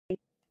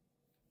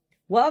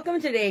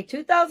Welcome to day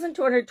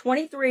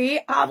 2223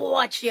 of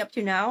What's She Up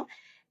To Now.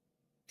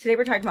 Today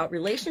we're talking about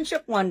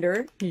Relationship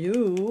Wonder,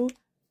 new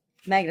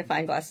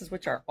magnifying glasses,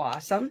 which are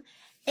awesome.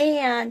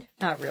 And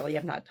not really,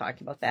 I'm not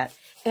talking about that.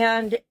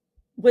 And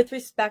with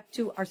respect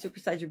to our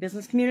Supersize Your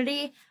Business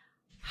community,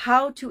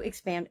 how to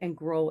expand and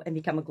grow and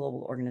become a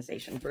global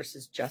organization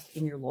versus just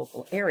in your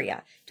local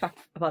area. Talk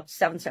about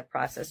 7-step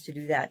process to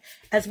do that,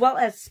 as well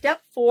as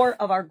step 4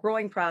 of our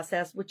growing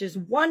process, which is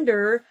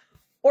wonder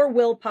or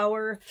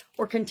willpower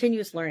or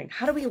continuous learning.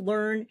 How do we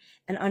learn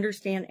and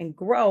understand and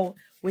grow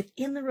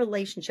within the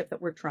relationship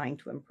that we're trying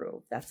to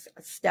improve? That's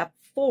step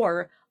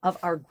 4 of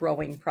our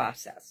growing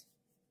process.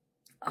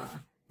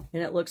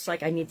 And it looks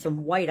like I need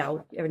some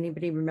whiteout.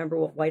 Anybody remember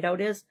what whiteout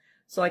is?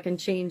 So I can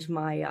change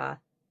my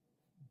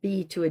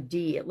B to a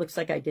D. It looks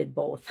like I did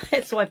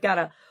both. So I've got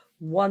a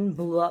one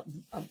blue,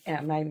 and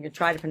I'm not even going to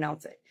try to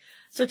pronounce it.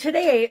 So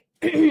today,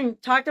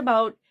 talked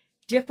about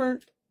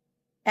different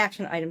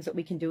action items that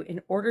we can do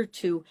in order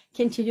to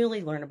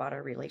continually learn about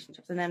our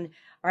relationships. And then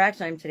our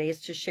action item today is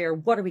to share,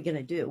 what are we going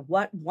to do?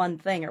 What one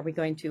thing are we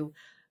going to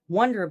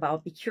wonder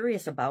about, be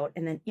curious about,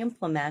 and then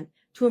implement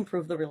to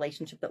improve the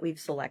relationship that we've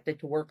selected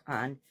to work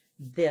on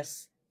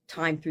this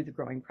time through the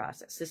growing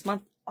process. This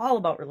month, all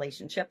about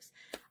relationships.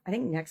 I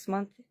think next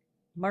month,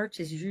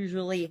 March, is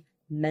usually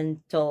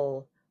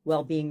mental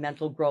well-being,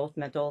 mental growth,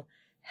 mental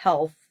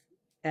health,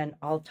 and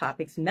all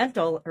topics.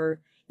 Mental or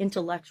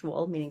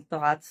intellectual, meaning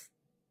thoughts,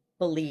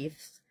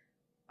 beliefs,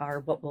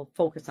 are what we'll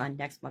focus on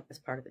next month as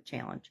part of the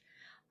challenge.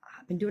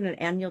 I've been doing an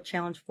annual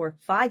challenge for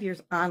 5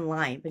 years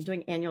online. I've been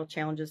doing annual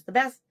challenges the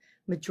vast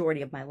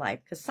majority of my life,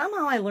 because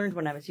somehow I learned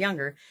when I was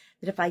younger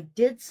that if I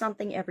did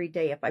something every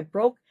day, if I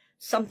broke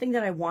something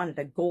that I wanted,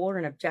 a goal or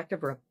an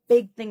objective or a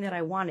big thing that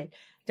I wanted,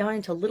 down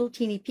into little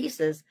teeny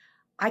pieces,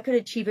 I could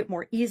achieve it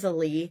more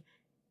easily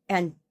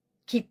and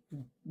keep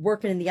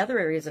working in the other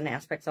areas and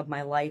aspects of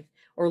my life,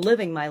 or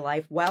living my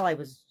life while I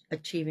was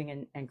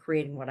achieving and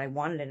creating what I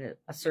wanted in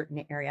a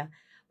certain area,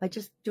 by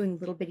just doing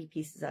little bitty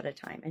pieces at a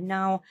time. And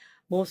now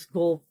most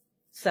goal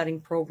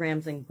setting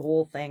programs and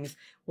goal things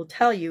will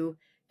tell you,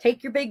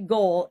 take your big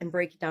goal and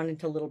break it down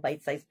into little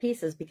bite-sized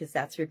pieces, because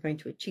that's how you're going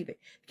to achieve it.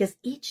 Because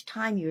each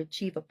time you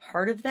achieve a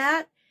part of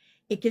that,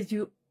 it gives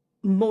you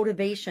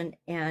motivation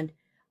and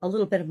a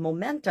little bit of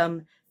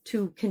momentum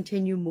to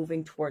continue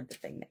moving toward the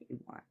thing that you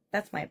want.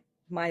 That's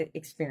my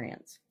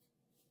experience.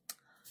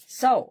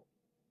 So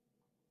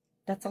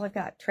that's all I've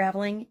got.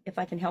 Traveling, if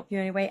I can help you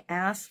anyway,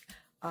 ask.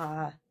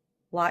 A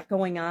lot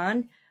going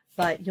on,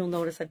 but you'll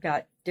notice I've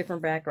got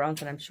different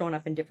backgrounds and I'm showing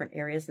up in different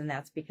areas, and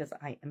that's because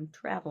I am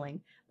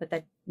traveling. But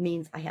that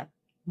means I have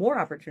more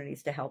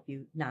opportunities to help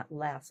you, not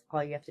less.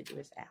 All you have to do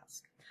is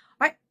ask.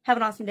 All right, have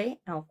an awesome day,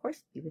 and I'll, of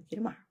course, be with you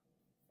tomorrow.